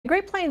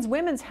Great Plains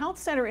Women's Health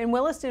Center in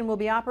Williston will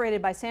be operated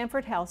by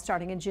Sanford Health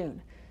starting in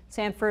June.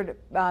 Sanford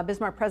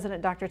Bismarck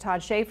President Dr.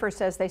 Todd Schaefer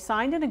says they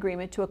signed an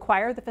agreement to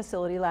acquire the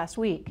facility last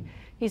week.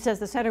 He says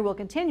the center will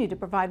continue to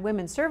provide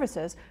women's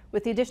services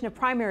with the addition of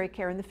primary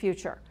care in the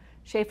future.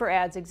 Schaefer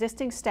adds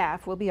existing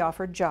staff will be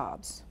offered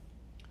jobs.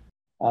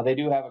 They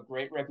do have a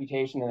great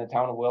reputation in the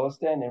town of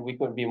Williston, and we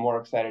couldn't be more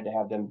excited to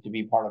have them to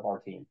be part of our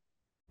team.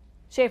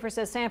 Schaefer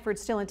says Sanford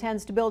still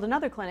intends to build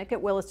another clinic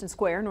at Williston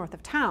Square north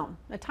of town.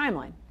 A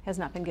timeline has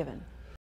not been given.